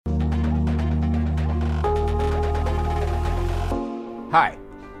Hi,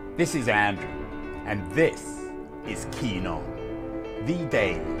 this is Andrew, and this is Keen On, the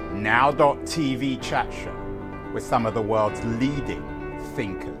daily now.tv chat show with some of the world's leading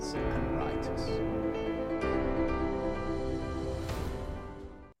thinkers and writers.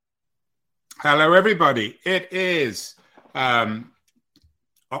 Hello, everybody. It is October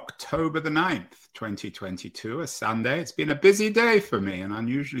the 9th, 2022, a Sunday. It's been a busy day for me, an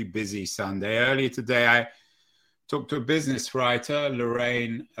unusually busy Sunday. Earlier today, I talked to a business writer,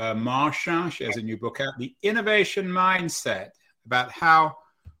 Lorraine Marchand. She has a new book out, The Innovation Mindset, about how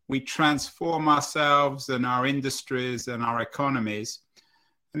we transform ourselves and our industries and our economies.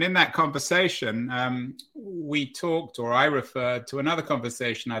 And in that conversation, we talked, or I referred to another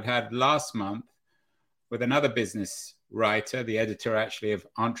conversation I'd had last month with another business writer, the editor actually of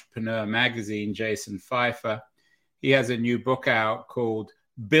Entrepreneur magazine, Jason Pfeiffer. He has a new book out called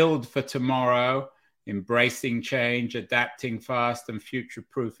Build for Tomorrow: Embracing Change, Adapting Fast, and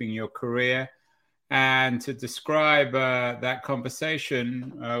Future-Proofing Your Career. And to describe that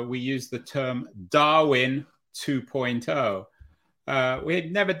conversation, we use the term Darwin 2.0. We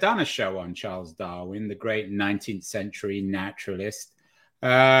had never done a show on Charles Darwin, the great 19th century naturalist.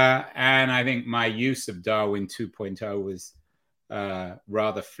 And I think my use of Darwin 2.0 was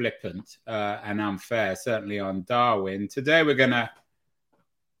rather flippant and unfair, certainly on Darwin. Today, we're going to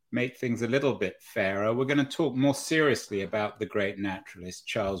make things a little bit fairer. We're going to talk more seriously about the great naturalist,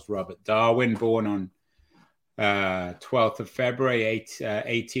 Charles Robert Darwin, born on 12th of February,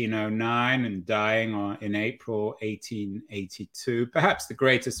 1809, and dying in April 1882. Perhaps the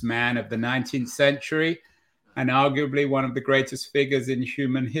greatest man of the 19th century, and arguably one of the greatest figures in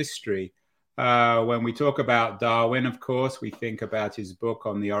human history. When we talk about Darwin, of course, we think about his book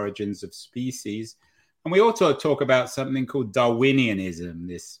on the origins of species. And we also talk about something called Darwinianism,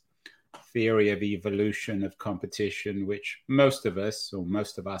 this theory of evolution, of competition, which most of us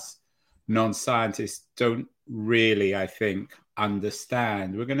non-scientists don't really, I think,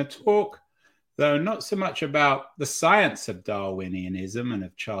 understand. We're going to talk, though, not so much about the science of Darwinianism and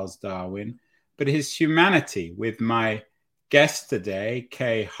of Charles Darwin, but his humanity, with my guest today,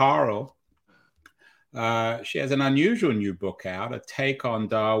 Kay Harel. She has an unusual new book out, a take on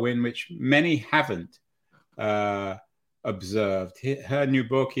Darwin, which many haven't observed. Her new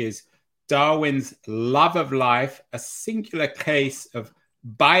book is Darwin's Love of Life, a Singular Case of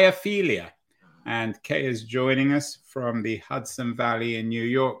Biophilia. And Kay is joining us from the Hudson Valley in New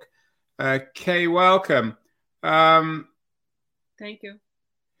York. Kay, welcome. Thank you.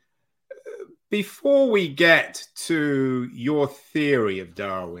 Before we get to your theory of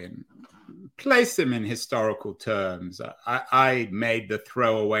Darwin, place him in historical terms. I made the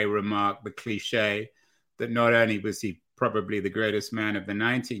throwaway remark, the cliche, that not only was he probably the greatest man of the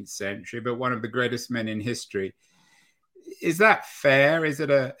 19th century, but one of the greatest men in history. Is that fair? Is it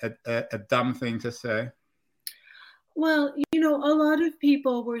a dumb thing to say? Well, a lot of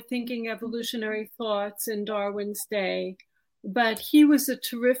people were thinking evolutionary thoughts in Darwin's day, but he was a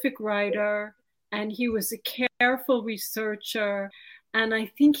terrific writer and he was a careful researcher. And I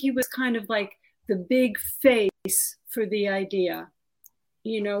think he was kind of like the big face for the idea.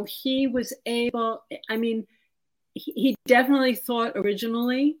 He was able, he definitely thought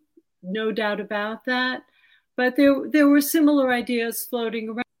originally, no doubt about that. But there were similar ideas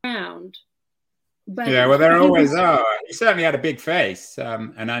floating around. But yeah, well, there always are. He certainly had a big face,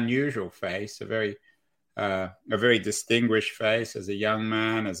 an unusual face, a very distinguished face as a young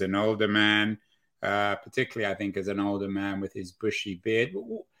man, as an older man, particularly, I think, as an older man with his bushy beard.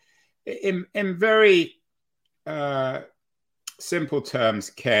 In very simple terms,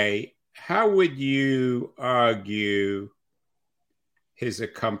 Kay, how would you argue his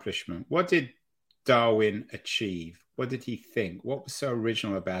accomplishment? What did Darwin achieve? What did he think? What was so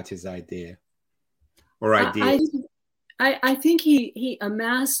original about his idea or ideas? I think he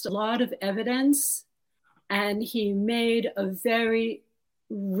amassed a lot of evidence and he made a very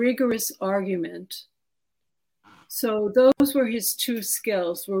rigorous argument. So those were his two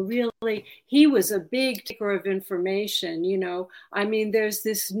skills. He was a big taker of information, There's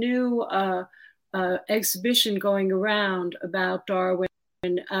this new exhibition going around about Darwin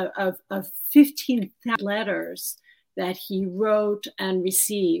of 15,000 letters that he wrote and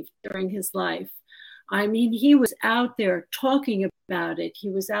received during his life. He was out there talking about it. He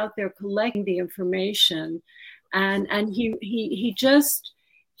was out there collecting the information, and he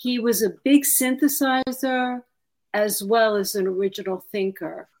was a big synthesizer as well as an original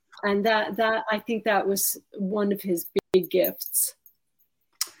thinker. And that I think that was one of his big gifts.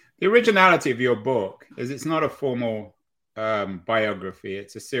 The originality of your book is it's not a formal biography.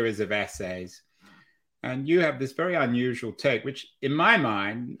 It's a series of essays. And you have this very unusual take, which in my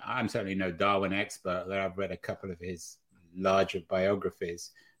mind, I'm certainly no Darwin expert, though I've read a couple of his larger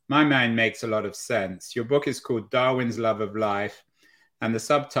biographies. My mind makes a lot of sense. Your book is called Darwin's Love of Life, and the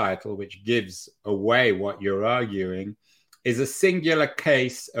subtitle, which gives away what you're arguing, is a singular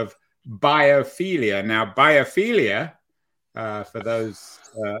case of biophilia. Now, biophilia, for those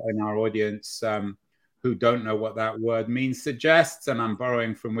in our audience who don't know what that word means, suggests, and I'm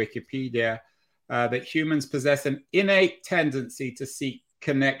borrowing from Wikipedia, that humans possess an innate tendency to seek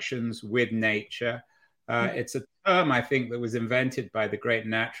connections with nature. It's a term, I think, that was invented by the great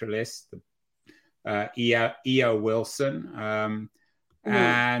naturalist, E.O. Wilson,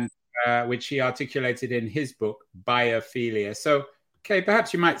 and which he articulated in his book, Biophilia. So, Kay,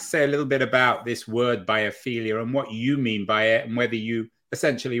 perhaps you might say a little bit about this word biophilia and what you mean by it, and whether you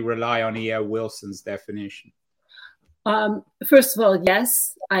essentially rely on E.O. Wilson's definition. First of all,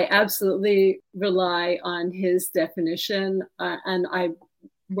 yes, I absolutely rely on his definition, and I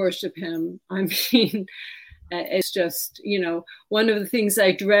worship him. I mean, it's just, one of the things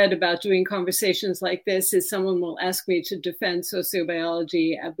I dread about doing conversations like this is someone will ask me to defend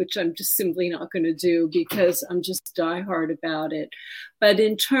sociobiology, which I'm just simply not going to do because I'm just diehard about it. But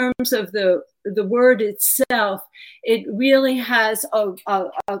in terms of the word itself, it really has a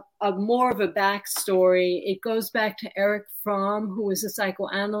more of a backstory. It goes back to Erich Fromm, who was a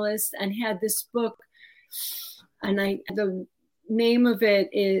psychoanalyst and had this book, and the name of it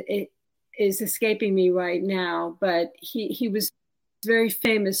is escaping me right now, but he was very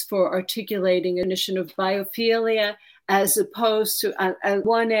famous for articulating a notion of biophilia as opposed to at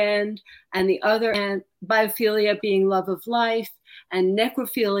one end, and the other end, biophilia being love of life, and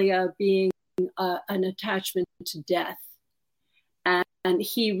necrophilia being an attachment to death. And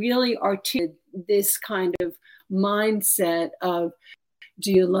he really articulated this kind of mindset of,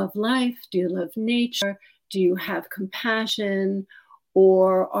 do you love life? Do you love nature? Do you have compassion?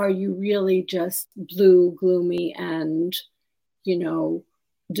 Or are you really just blue, gloomy, and,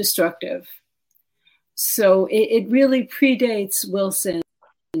 destructive? So it really predates Wilson,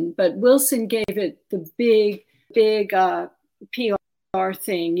 but Wilson gave it the big PR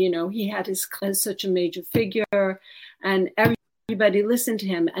thing. He had as such a major figure, and everybody listened to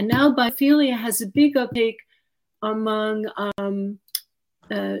him. And now biophilia has a big uptake among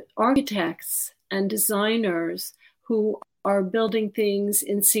architects and designers who are building things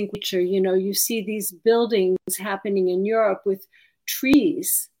in sync with nature. You see these buildings happening in Europe with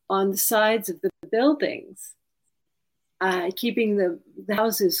trees on the sides of the buildings, keeping the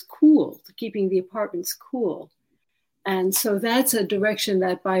houses cool, keeping the apartments cool. And so that's a direction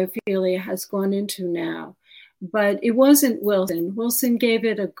that biophilia has gone into now. But it wasn't Wilson. Wilson gave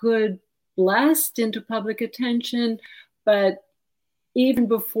it a good blast into public attention. But even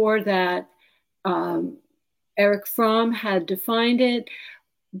before that, Erich Fromm had defined it,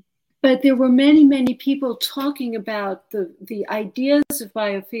 but there were many, many people talking about the ideas of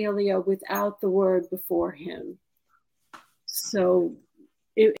biophilia without the word before him. So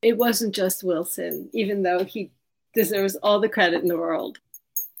it wasn't just Wilson, even though he deserves all the credit in the world.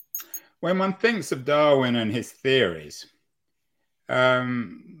 When one thinks of Darwin and his theories,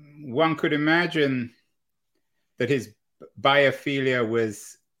 one could imagine that his biophilia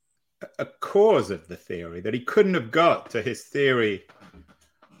was a cause of the theory, that he couldn't have got to his theory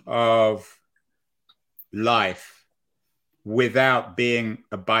of life without being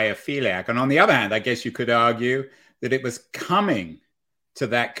a biophiliac. And on the other hand, I guess you could argue that it was coming to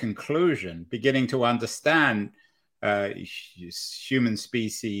that conclusion, beginning to understand human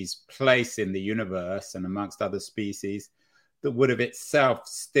species' place in the universe and amongst other species, that would have itself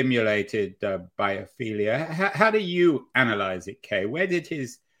stimulated biophilia. How do you analyze it, Kay? Where did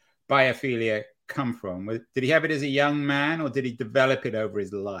his biophilia come from? Did he have it as a young man, or did he develop it over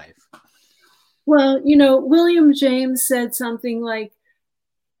his life? Well, William James said something like,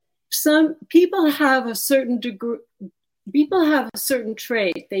 some people have a certain degree, people have a certain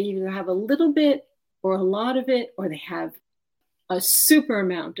trait. They either have a little bit or a lot of it, or they have a super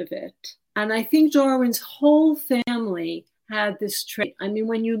amount of it. And I think Darwin's whole family had this trait. I mean,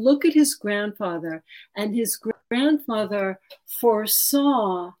 when you look at his grandfather, and his grandfather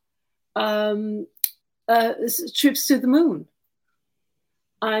foresaw trips to the moon.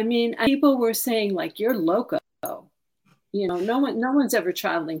 I mean, people were saying, like, you're loco. No one's ever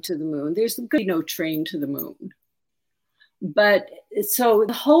traveling to the moon. There's going to be no train to the moon. But so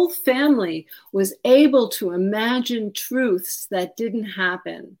the whole family was able to imagine truths that didn't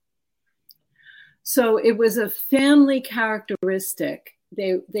happen. So it was a family characteristic.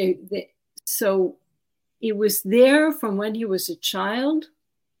 So it was there from when he was a child.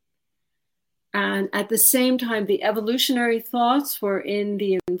 And at the same time, the evolutionary thoughts were in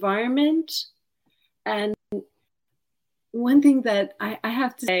the environment. And one thing that I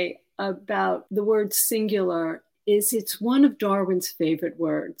have to say about the word singular is it's one of Darwin's favorite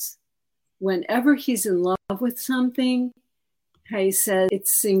words. Whenever he's in love with something, he says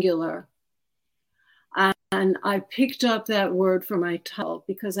it's singular. And I picked up that word for my title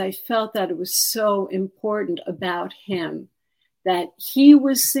because I felt that it was so important about him, that he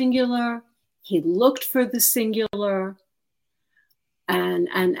was singular, he looked for the singular, and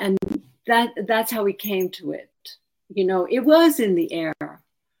that's how he came to it. You know, it was in the air,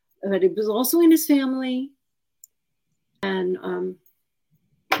 but it was also in his family. And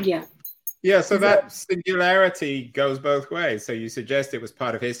yeah. Yeah, so that singularity goes both ways. So you suggest it was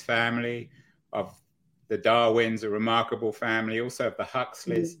part of his family, of the Darwins, a remarkable family, also of the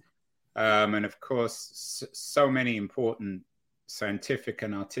Huxleys. And of course, so many important scientific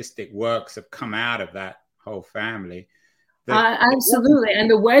and artistic works have come out of that whole family. Absolutely. And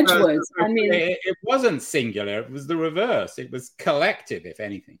the Wedgwoods. I mean, it wasn't singular. It was the reverse. It was collective, if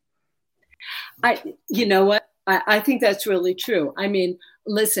anything. You know what? I think that's really true. I mean,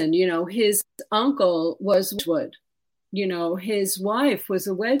 listen, you know, his uncle was Wedgwood. You know, his wife was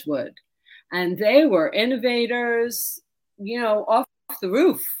a Wedgwood. And they were innovators, you know, off the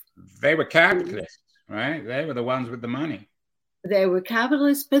roof. They were capitalists, right? They were the ones with the money. They were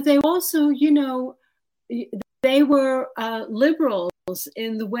capitalists, but they also, you know, they were liberals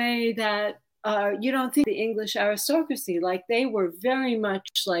in the way that you don't think the English aristocracy, like they were very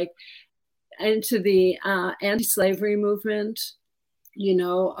much like into the anti-slavery movement. You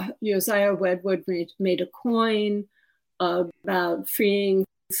know, Josiah Wedgwood made a coin about freeing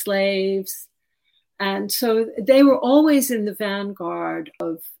slaves. And so they were always in the vanguard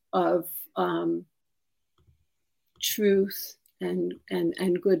of truth and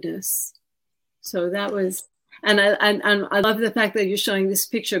goodness. So that was, and I love the fact that you're showing this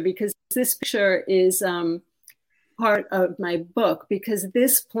picture, because this picture is part of my book, because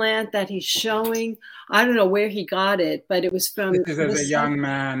this plant that he's showing, I don't know where he got it, but it was from. This is as a young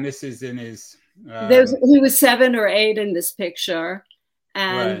man. This is in his. He was 7 or 8 in this picture.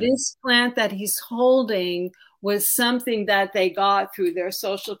 And right. This plant that he's holding was something that they got through their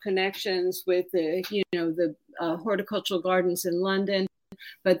social connections with the, you know, the horticultural gardens in London.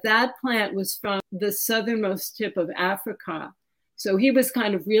 But that plant was from the southernmost tip of Africa. So he was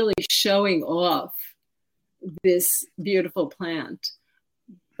kind of really showing off this beautiful plant.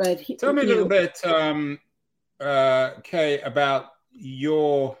 But tell me a little bit, Kay, about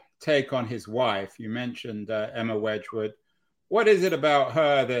your take on his wife. You mentioned Emma Wedgwood. What is it about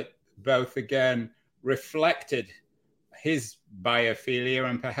her that both, again, reflected his biophilia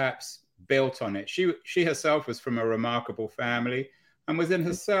and perhaps built on it? She herself was from a remarkable family and was in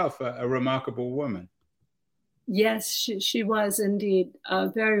herself a remarkable woman. Yes, she was indeed a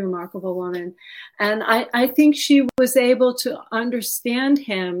very remarkable woman. And I think she was able to understand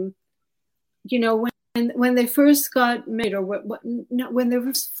him, you know, when they first got married, or when they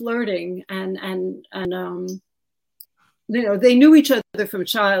were flirting and you know, they knew each other from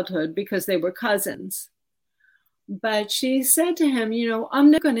childhood because they were cousins. But she said to him, you know,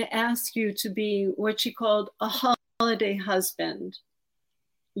 I'm not going to ask you to be what she called a holiday husband.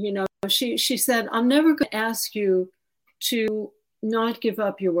 You know, she said, I'm never going to ask you to not give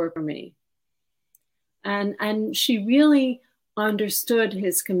up your work for me. And she really understood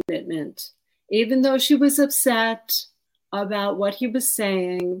his commitment, even though she was upset about what he was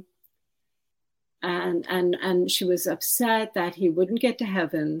saying. And she was upset that he wouldn't get to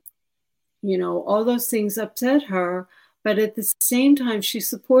heaven. You know, all those things upset her. But at the same time, she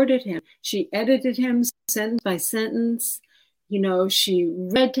supported him. She edited him sentence by sentence. You know, she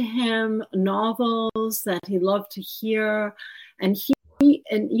read to him novels that he loved to hear. And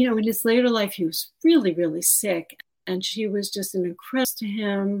you know, in his later life, he was really, really sick. And she was just an incredible to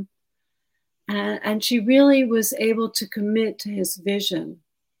him. And she really was able to commit to his vision.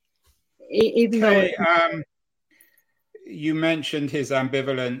 Even though you mentioned his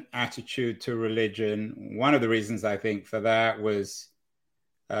ambivalent attitude to religion. One of the reasons I think for that was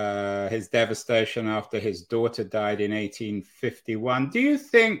his devastation after his daughter died in 1851. Do you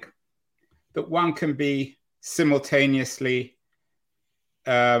think that one can be simultaneously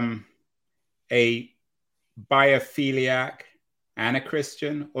a biophiliac and a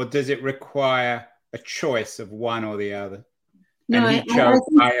Christian, or does it require a choice of one or the other? No, and he chose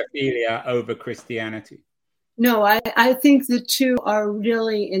biophilia over Christianity. No, I think the two are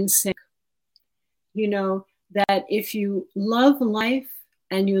really in sync. You know, that if you love life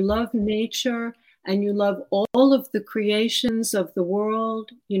and you love nature and you love all of the creations of the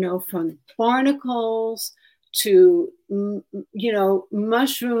world, from barnacles to,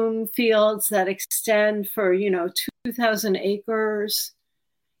 mushroom fields that extend for, 2,000 acres,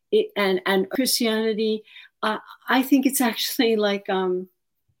 and Christianity. I think it's actually like, I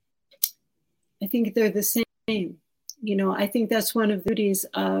think they're the same. I think that's one of the beauties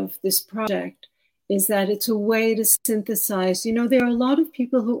of this project, is that it's a way to synthesize. There are a lot of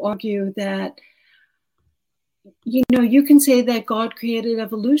people who argue that, you can say that God created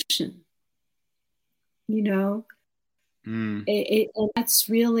evolution, and that's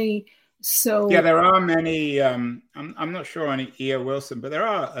really so. Yeah, there are many, I'm not sure on E.O. Wilson, but there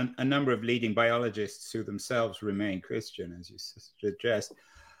are a number of leading biologists who themselves remain Christian, as you suggest.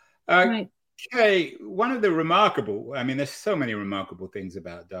 Right. Okay, one of the remarkable, there's so many remarkable things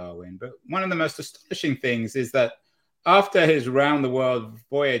about Darwin, but one of the most astonishing things is that after his round-the-world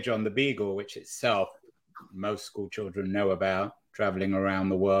voyage on the Beagle, which itself most school children know about, traveling around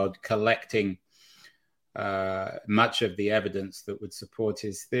the world, collecting much of the evidence that would support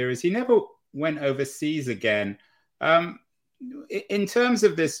his theories, he never went overseas again. In terms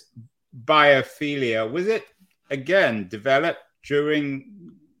of this biophilia, was it, again, developed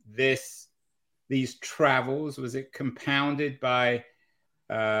during these travels? Was it compounded by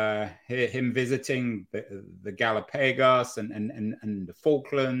him visiting the Galapagos and the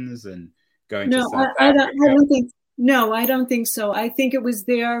Falklands and going to South Africa? I don't think. No, I don't think so. I think it was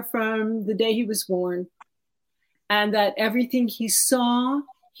there from the day he was born, and that everything he saw,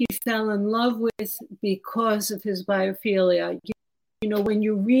 he fell in love with because of his biophilia. When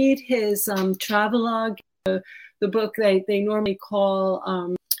you read his travelogue, the book they normally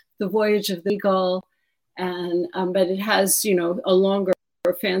call The Voyage of the Eagle, and but it has a longer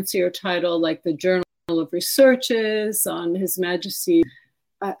or fancier title like the Journal of Researches on His Majesty.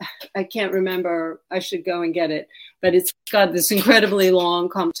 I can't remember. I should go and get it, but it's got this incredibly long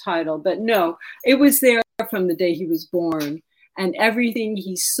title. But no, it was there from the day he was born, and everything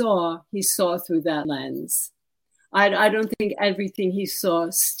he saw through that lens. I don't think everything he saw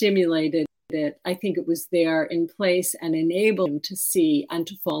stimulated it. I think it was there in place and enabled him to see and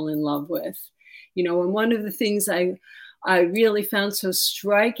to fall in love with. And one of the things I really found so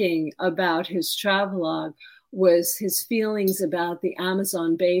striking about his travelogue was his feelings about the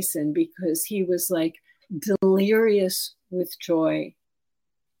Amazon basin, because he was like delirious with joy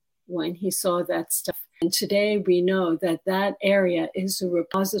when he saw that stuff. And today we know that area is a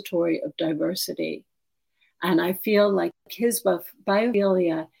repository of diversity. And I feel like his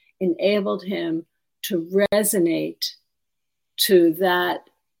biophilia enabled him to resonate to that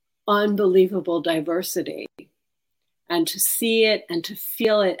unbelievable diversity, and to see it and to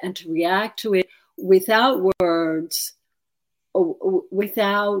feel it and to react to it without words,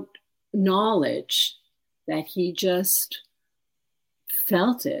 without knowledge, that he just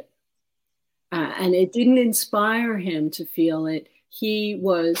felt it. And it didn't inspire him to feel it. He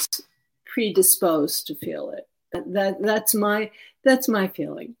was predisposed to feel it. That's my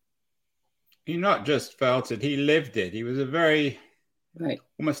feeling. He not just felt it, he lived it. He was a very,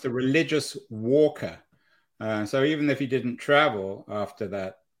 almost a religious walker. So even if he didn't travel after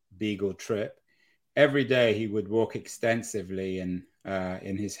that Beagle trip, every day he would walk extensively in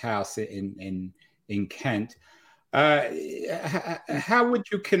his house in Kent. How would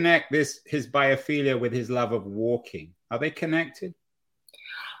you connect his biophilia with his love of walking? Are they connected?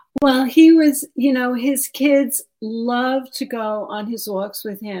 Well, he was, his kids loved to go on his walks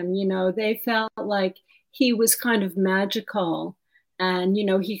with him. They felt like he was kind of magical, and,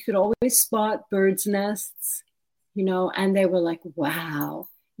 he could always spot birds' nests, and they were like, wow,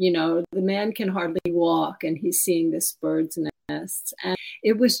 the man can hardly walk and he's seeing this bird's nests. And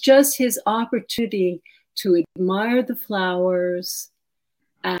it was just his opportunity to admire the flowers,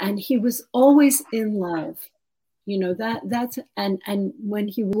 and he was always in love. That's and when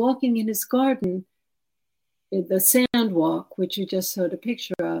he was walking in his garden, the sand walk, which you just saw a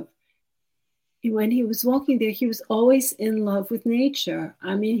picture of, when he was walking there, he was always in love with nature.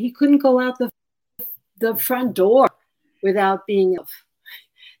 I mean, he couldn't go out the front door without being,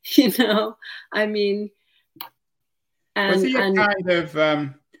 I mean. And, was he a kind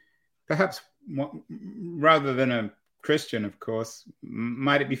of, perhaps rather than a Christian, of course,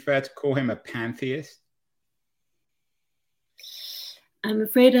 might it be fair to call him a pantheist? I'm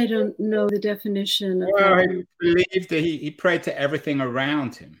afraid I don't know the definition. Well, he believed that he prayed to everything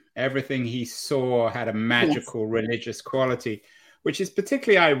around him. Everything he saw had a magical religious quality, which is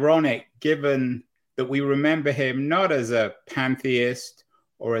particularly ironic given that we remember him not as a pantheist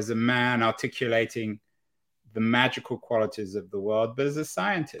or as a man articulating the magical qualities of the world, but as a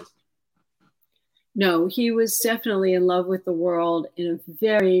scientist. No, he was definitely in love with the world in a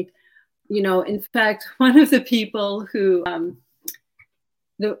very, in fact, one of the people who,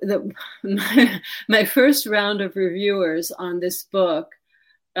 my first round of reviewers on this book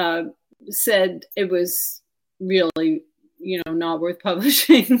said it was really, not worth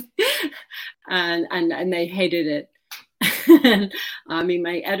publishing, and they hated it. I mean,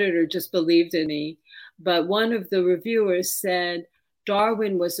 my editor just believed in me. But one of the reviewers said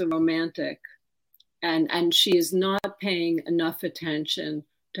Darwin was a romantic, and she is not paying enough attention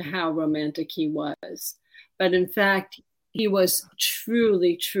to how romantic he was. But in fact, he was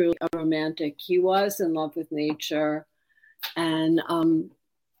truly, truly a romantic. He was in love with nature, and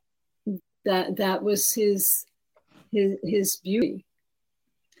that was his beauty.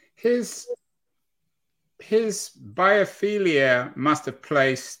 His biophilia must have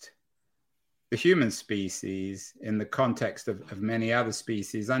placed the human species in the context of many other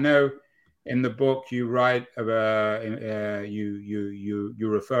species. I know in the book you write about, you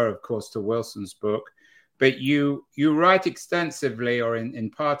refer, of course, to Wilson's book, but you write extensively, or in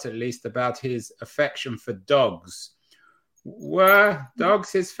part at least, about his affection for dogs. Were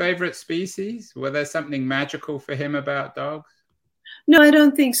dogs his favorite species? Were there something magical for him about dogs? No, I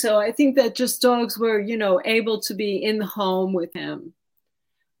don't think so. I think that just dogs were, able to be in the home with him.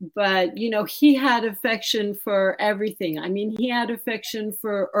 But, he had affection for everything. I mean, he had affection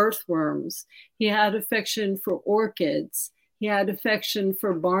for earthworms. He had affection for orchids. He had affection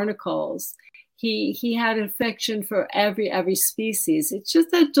for barnacles. He had affection for every species. It's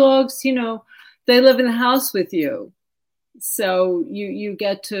just that dogs, they live in the house with you. So you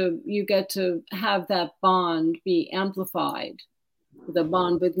get to have that bond be amplified. The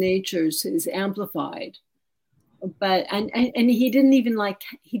bond with nature is amplified. But and he didn't like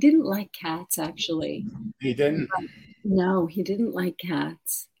cats, actually. He didn't? No, he didn't like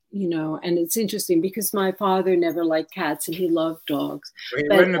cats. And it's interesting because my father never liked cats and he loved dogs. He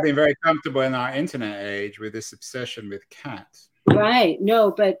wouldn't have been very comfortable in our internet age with this obsession with cats. Right. No,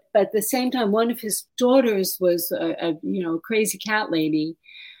 but at the same time, one of his daughters was a crazy cat lady,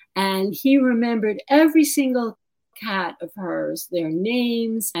 and he remembered every single cat of hers, their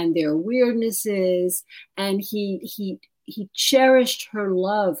names and their weirdnesses, and he cherished her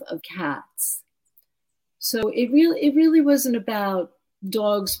love of cats. So it really wasn't about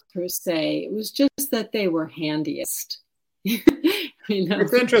dogs per se. It was just that they were handiest.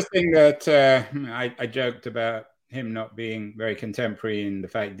 It's interesting that I joked about him not being very contemporary in the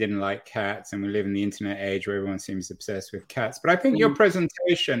fact he didn't like cats, and we live in the internet age where everyone seems obsessed with cats. But I think your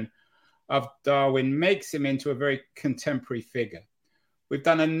presentation of Darwin makes him into a very contemporary figure. We've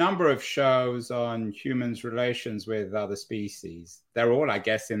done a number of shows on humans' relations with other species. They're all, I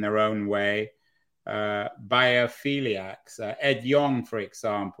guess, in their own way, biophiliacs. Ed Yong, for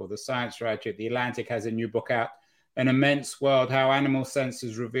example, the science writer at The Atlantic, has a new book out, An Immense World, How Animal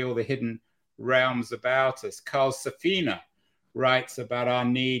Senses Reveal the Hidden Realms About Us. Carl Safina writes about our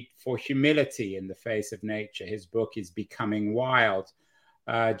need for humility in the face of nature. His book is Becoming Wild.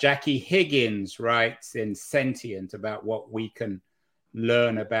 Jackie Higgins writes in Sentient about what we can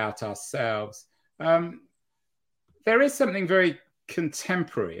learn about ourselves. There is something very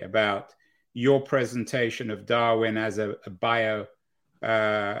contemporary about your presentation of Darwin as a biophiliac,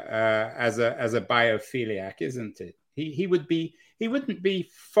 isn't it? He wouldn't be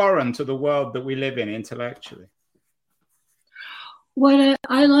foreign to the world that we live in intellectually. What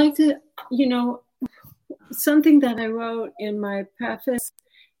I like to, something that I wrote in my preface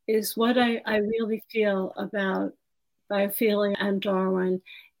is what I really feel about Biophilia and Darwin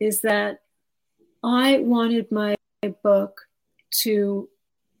is that I wanted my book to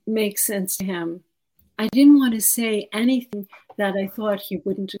make sense to him. I didn't want to say anything that I thought he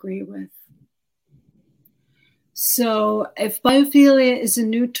wouldn't agree with. So if biophilia is a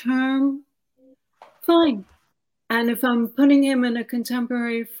new term, fine. And if I'm putting him in a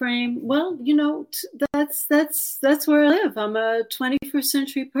contemporary frame, well, that's where I live. I'm a 21st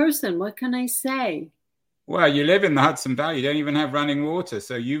century person. What can I say? Well, you live in the Hudson Valley. You don't even have running water.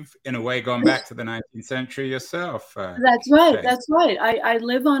 So you've, in a way, gone back to the 19th century yourself. That's right. Jay. That's right. I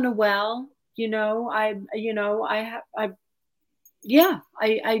live on a well. I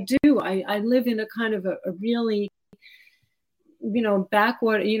do. I live in a kind of a really,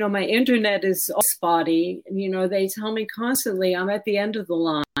 backwater. My internet is all spotty. They tell me constantly I'm at the end of the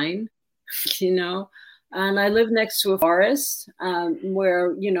line. And I live next to a forest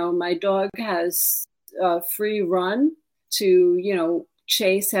where my dog has a free run to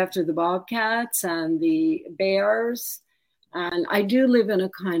chase after the bobcats and the bears. And I do live in a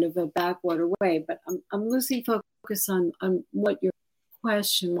kind of a backwater way, but I'm losing focus on what your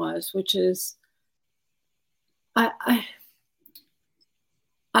question was, which is I,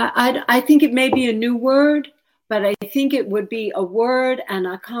 I think it may be a new word, but I think it would be a word and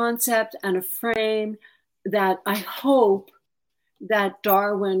a concept and a frame that I hope that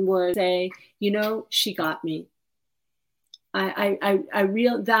Darwin would say, she got me.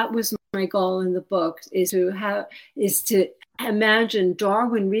 That was my goal in the book, is to imagine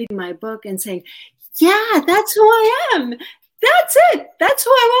Darwin reading my book and saying, yeah, that's who I am. That's it. That's who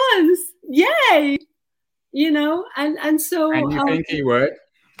I was. Yay. And so. And you think he would?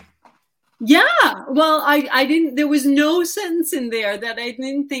 Yeah. Well, I didn't, there was no sentence in there that I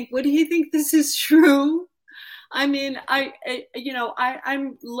didn't think, would he think this is true? I mean,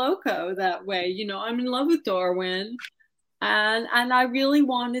 I'm loco that way. I'm in love with Darwin, and I really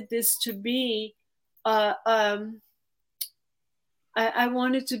wanted this to be, I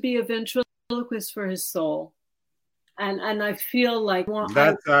wanted to be a ventriloquist for his soul, and I feel like I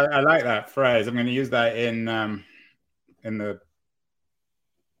like that phrase. I'm going to use that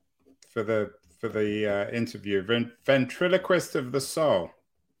for the interview. Ventriloquist of the soul.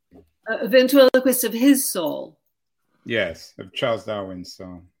 A ventriloquist of his soul. Yes, of Charles Darwin's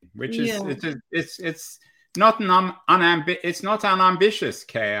soul, which is it's not it's not unambitious,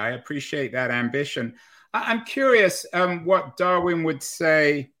 Kay. I appreciate that ambition. I'm curious what Darwin would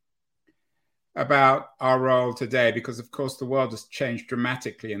say about our role today, because of course the world has changed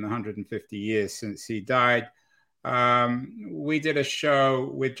dramatically in the 150 years since he died. We did a show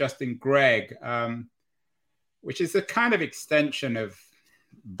with Justin Gregg, which is a kind of extension of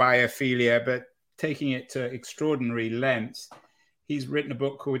Biophilia, but taking it to extraordinary lengths. He's written a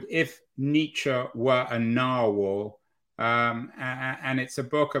book called If Nietzsche Were a Narwhal, and it's a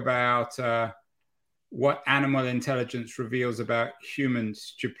book about what animal intelligence reveals about human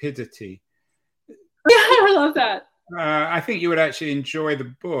stupidity. Yeah, I love that. I think you would actually enjoy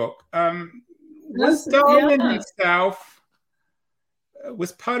the book. Was Darwin himself,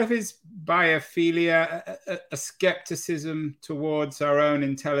 was part of his biophilia a skepticism towards our own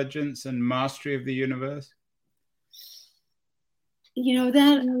intelligence and mastery of the universe?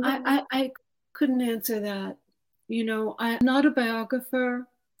 That I couldn't answer that. I'm not a biographer,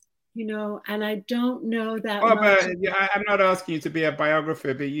 and I don't know that much. But I'm not asking you to be a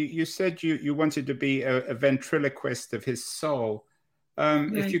biographer, but you said you wanted to be a ventriloquist of his soul.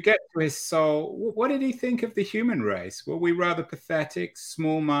 Right. If you get to his soul, what did he think of the human race? Were we rather pathetic,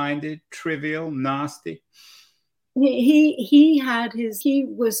 small-minded, trivial, nasty? He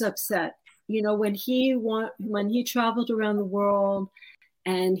was upset. When he traveled around the world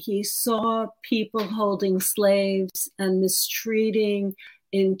and he saw people holding slaves and mistreating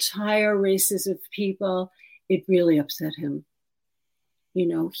entire races of people, it really upset him.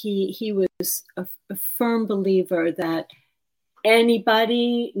 He was a firm believer that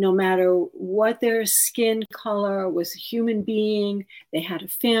anybody, no matter what their skin color, was a human being. They had a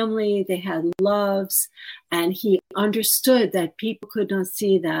family, they had loves, and he understood that people could not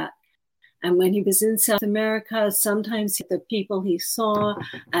see that. And when he was in South America, sometimes the people he saw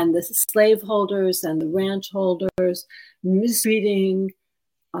and the slaveholders and the ranch holders mistreating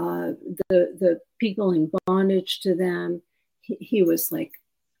the people in bondage to them, he was like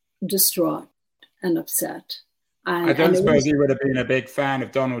distraught and upset. I don't suppose he would have been a big fan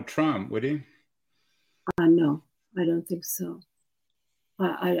of Donald Trump, would he? No, I don't think so.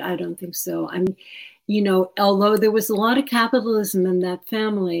 I don't think so. I mean, although there was a lot of capitalism in that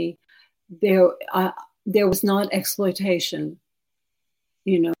family, there was not exploitation.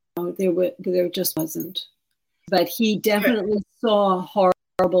 There just wasn't. But he definitely saw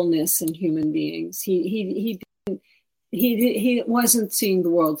horribleness in human beings. He wasn't seeing the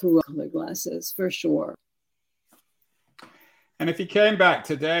world through rose-colored glasses, for sure. And if he came back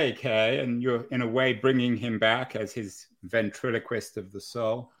today, Kay, and you're in a way bringing him back as his ventriloquist of the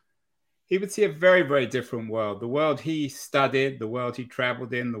soul, he would see a very, very different world. The world he studied, the world he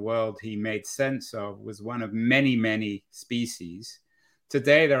traveled in, the world he made sense of was one of many, many species.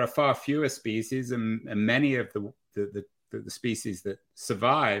 Today, there are far fewer species, and many of the species that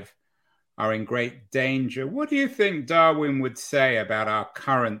survive are in great danger. What do you think Darwin would say about our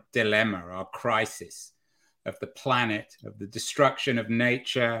current dilemma, our crisis of the planet, of the destruction of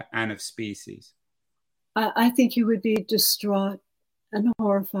nature and of species? I think he would be distraught and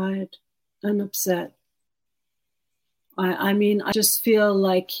horrified and upset. I mean, I just feel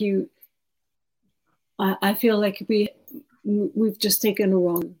like I feel like we've just taken a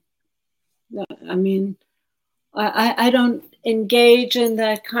wrong. I mean, I don't engage in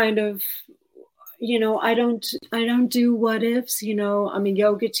that kind of, I don't do what ifs. I'm a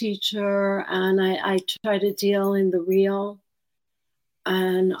yoga teacher, and I try to deal in the real.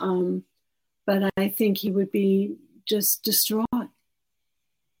 And but I think he would be just distraught.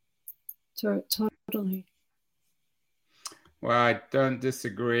 Totally. Well, I don't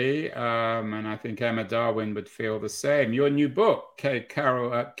disagree, and I think Emma Darwin would feel the same. Your new book, Kay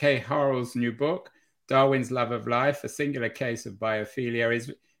Harel's new book, Darwin's Love of Life, A Singular Case of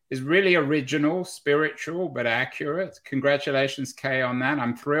Biophilia, is really original, spiritual, but accurate. Congratulations, Kay, on that.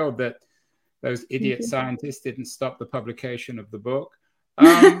 I'm thrilled that those idiot scientists didn't stop the publication of the book.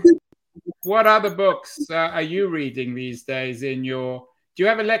 What other books are you reading these days in your... Do you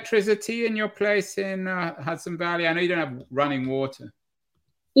have electricity in your place in Hudson Valley? I know you don't have running water.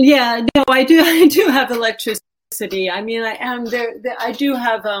 Yeah, no, I do. I do have electricity. I mean, I am there. I do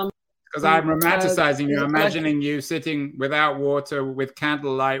have. Because I'm romanticizing you, imagining you sitting without water with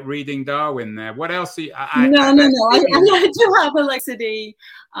candlelight reading Darwin there. What else? No. I do have electricity.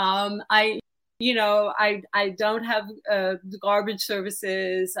 I don't have the garbage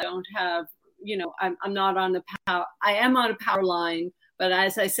services. I don't have. I'm not on the power. I am on a power line. But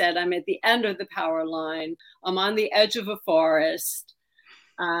as I said, I'm at the end of the power line. I'm on the edge of a forest.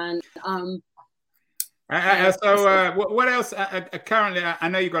 And what else? Currently, I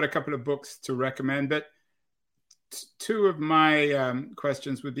know you've got a couple of books to recommend, but two of my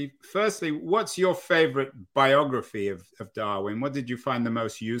questions would be, firstly, what's your favorite biography of Darwin? What did you find the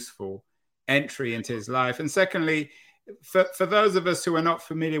most useful entry into his life? And secondly, for those of us who are not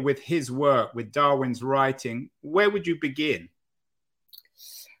familiar with his work, with Darwin's writing, where would you begin?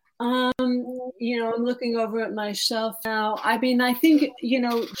 I'm looking over at my shelf now. I mean, I think,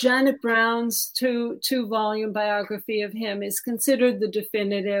 Janet Brown's two-volume biography of him is considered the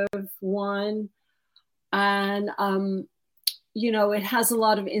definitive one. And, it has a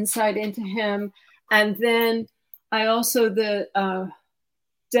lot of insight into him. And then I also,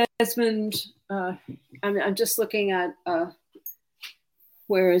 Desmond, I'm just looking at,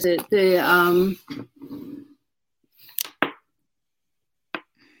 where is it?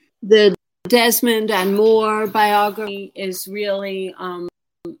 The Desmond and Moore biography is really I've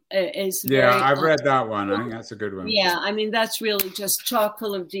read that one. I think that's a good one. Yeah, I mean, that's really just chock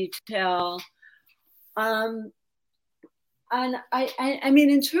full of detail. And I mean,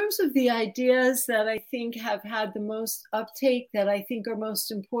 in terms of the ideas that I think have had the most uptake, that I think are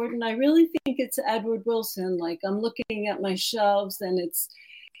most important, I really think it's Edward Wilson. Like, I'm looking at my shelves and it's,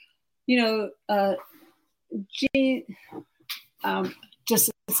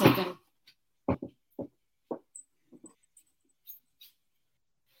 just a second.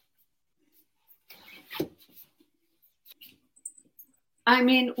 I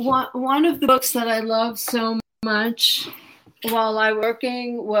mean, one of the books that I love so much while I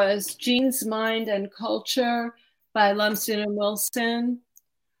working was Gene's Mind and Culture by Lumsden and Wilson.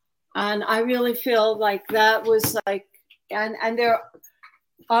 And I really feel like that was like, and there are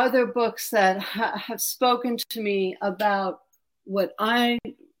other books that have spoken to me about what I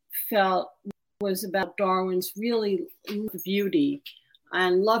felt was about Darwin's really love of beauty.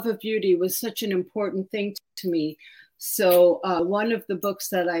 And love of beauty was such an important thing to me. So one of the books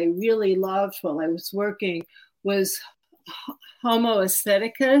that I really loved while I was working was Homo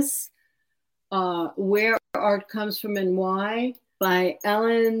Aestheticus, Where Art Comes From and Why, by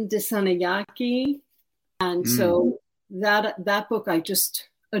Ellen Dissanayake. And so that book I just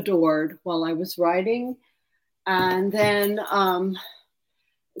adored while I was writing. And then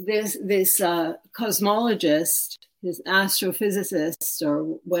this cosmologist, his astrophysicist, or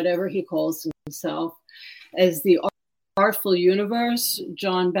whatever he calls himself, as the Artful Universe,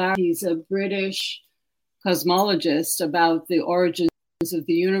 John Barrett. He's a British cosmologist about the origins of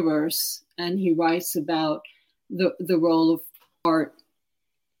the universe, and he writes about the role of art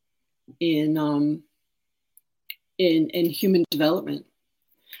in human development.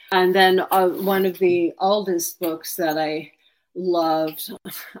 And then one of the oldest books that I loved,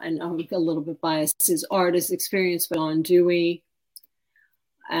 and I'm a little bit biased, is Art as Experience by John Dewey.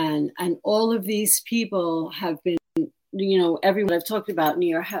 And all of these people have been, everyone I've talked about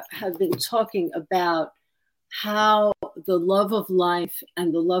near have been talking about how the love of life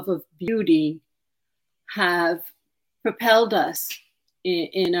and the love of beauty have propelled us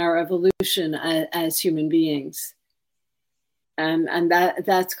in our evolution as human beings. And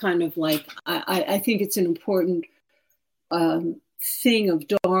that's kind of like, I think it's an important thing of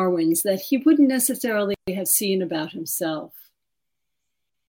Darwin's that he wouldn't necessarily have seen about himself.